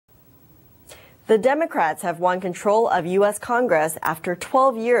The Democrats have won control of U.S. Congress after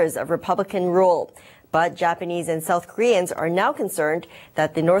 12 years of Republican rule. But Japanese and South Koreans are now concerned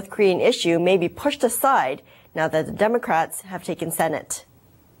that the North Korean issue may be pushed aside now that the Democrats have taken Senate.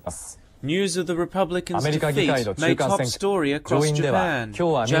 News of the Republicans' defeat made top story across Japan.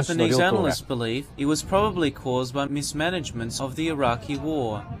 Japanese analysts believe it was probably caused by mismanagement of the Iraqi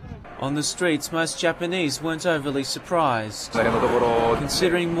war. On the streets, most Japanese weren't overly surprised.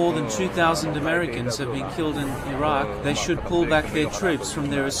 Considering more than 2,000 Americans have been killed in Iraq, they should pull back their troops from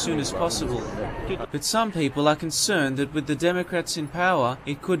there as soon as possible. But some people are concerned that with the Democrats in power,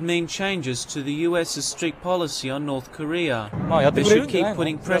 it could mean changes to the US's strict policy on North Korea. They should keep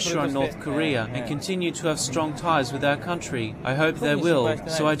putting pressure on North Korea and continue to have strong ties with our country. I hope they will,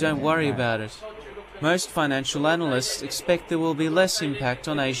 so I don't worry about it. Most financial analysts expect there will be less impact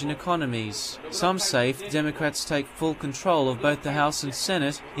on Asian economies. Some say if the Democrats take full control of both the House and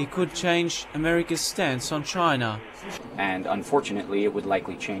Senate, it could change America's stance on China. And unfortunately, it would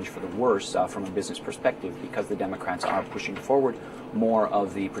likely change for the worse from a business perspective because the Democrats are pushing forward more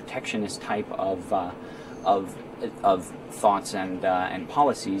of the protectionist type of thoughts and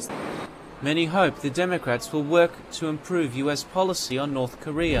policies. Many hope the Democrats will work to improve U.S. policy on North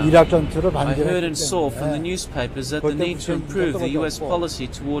Korea. I heard and saw from the newspapers that the need to improve the U.S. policy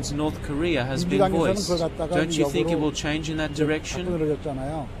towards North Korea has been voiced. Don't you think it will change in that direction?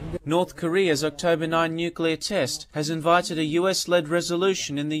 North Korea's October 9 nuclear test has invited a US-led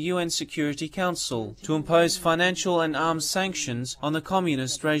resolution in the UN Security Council to impose financial and arms sanctions on the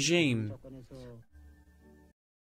communist regime.